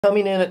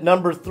Coming in at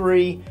number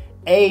 3,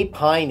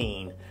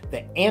 α-Pinene,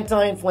 the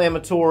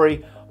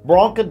anti-inflammatory,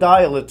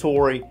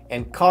 bronchodilatory,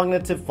 and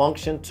cognitive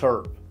function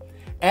terp.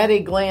 At a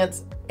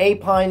glance,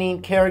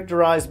 α-Pinene,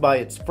 characterized by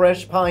its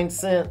fresh pine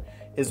scent,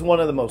 is one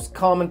of the most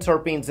common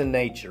terpenes in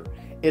nature.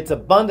 It's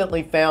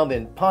abundantly found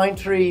in pine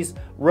trees,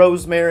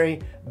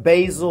 rosemary,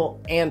 basil,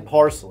 and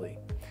parsley.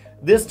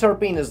 This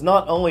terpene is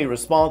not only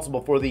responsible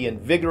for the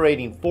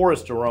invigorating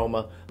forest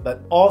aroma,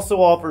 but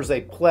also offers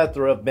a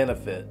plethora of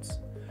benefits.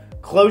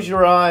 Close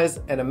your eyes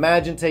and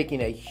imagine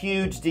taking a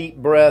huge deep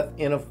breath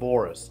in a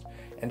forest,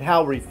 and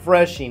how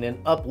refreshing and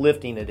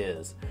uplifting it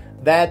is.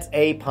 That's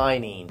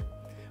α-Pinene.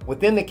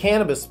 Within the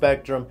cannabis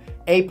spectrum,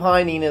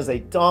 α-Pinene is a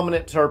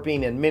dominant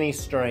terpene in many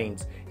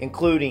strains,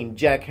 including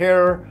Jack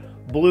Herer,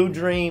 Blue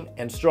Dream,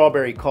 and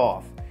Strawberry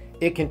Cough.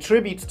 It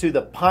contributes to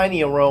the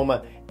piney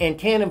aroma and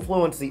can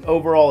influence the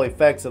overall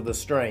effects of the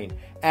strain,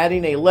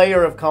 adding a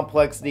layer of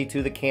complexity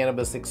to the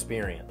cannabis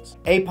experience.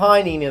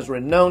 α-Pinene is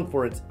renowned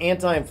for its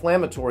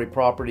anti-inflammatory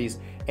properties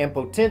and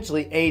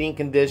potentially aiding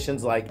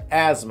conditions like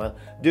asthma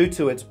due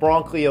to its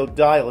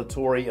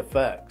bronchodilatory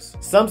effects.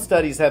 Some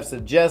studies have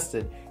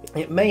suggested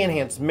it may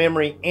enhance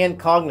memory and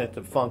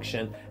cognitive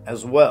function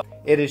as well.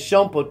 It has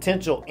shown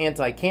potential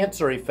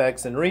anti-cancer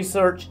effects in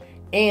research,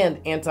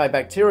 and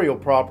antibacterial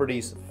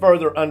properties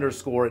further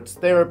underscore its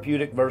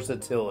therapeutic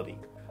versatility.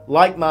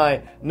 Like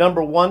my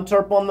number 1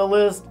 terp on the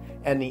list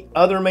and the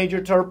other major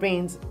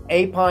terpenes,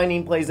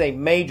 α-Pinene plays a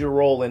major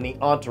role in the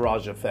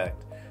entourage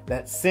effect,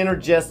 that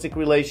synergistic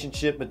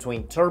relationship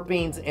between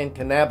terpenes and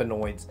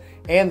cannabinoids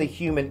and the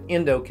human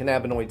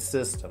endocannabinoid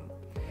system.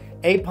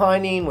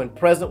 α-Pinene, when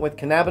present with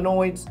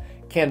cannabinoids,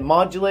 can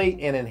modulate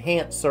and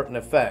enhance certain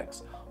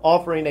effects,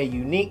 offering a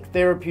unique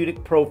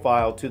therapeutic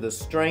profile to the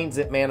strains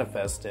it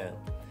manifests in.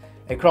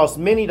 Across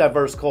many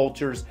diverse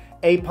cultures,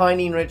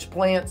 α-Pinene-rich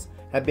plants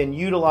have been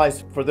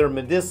utilized for their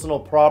medicinal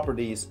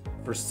properties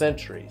for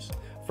centuries.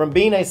 From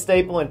being a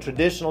staple in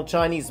traditional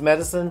Chinese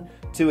medicine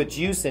to its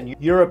use in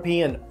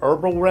European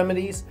herbal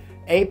remedies,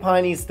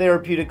 α-Pinene's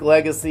therapeutic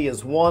legacy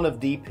is one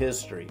of deep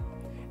history.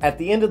 At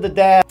the end of the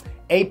day,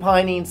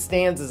 α-Pinene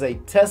stands as a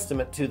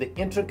testament to the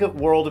intricate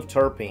world of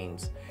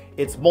terpenes.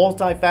 Its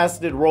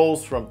multifaceted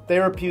roles from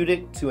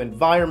therapeutic to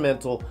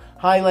environmental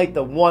highlight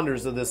the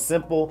wonders of this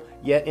simple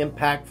yet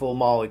impactful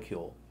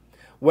molecule.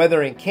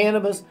 Whether in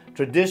cannabis,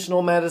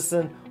 traditional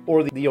medicine,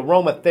 or the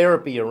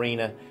aromatherapy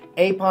arena,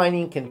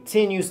 α-Pinene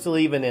continues to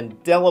leave an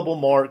indelible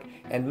mark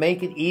and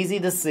make it easy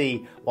to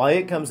see why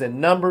it comes in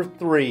number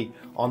 3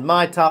 on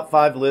my top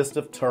 5 list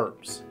of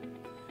terps.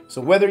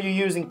 So whether you're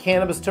using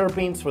cannabis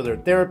terpenes for their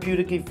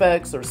therapeutic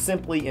effects or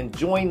simply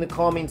enjoying the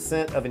calming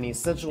scent of an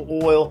essential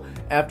oil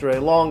after a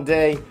long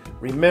day,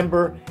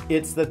 remember,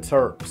 it's the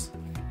terps.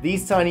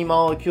 These tiny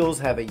molecules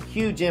have a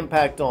huge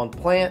impact on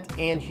plant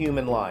and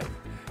human life.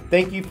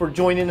 Thank you for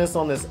joining us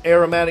on this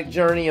aromatic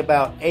journey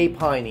about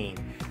α-Pinene.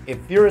 If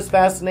you're as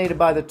fascinated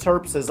by the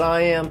terps as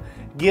I am,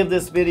 give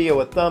this video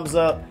a thumbs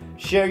up,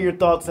 share your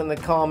thoughts in the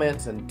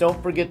comments, and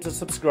don't forget to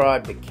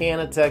subscribe to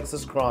Canna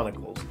TX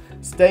Chronicles.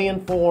 Stay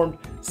informed,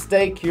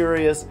 stay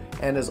curious,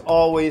 and as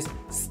always,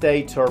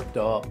 stay terped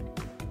up.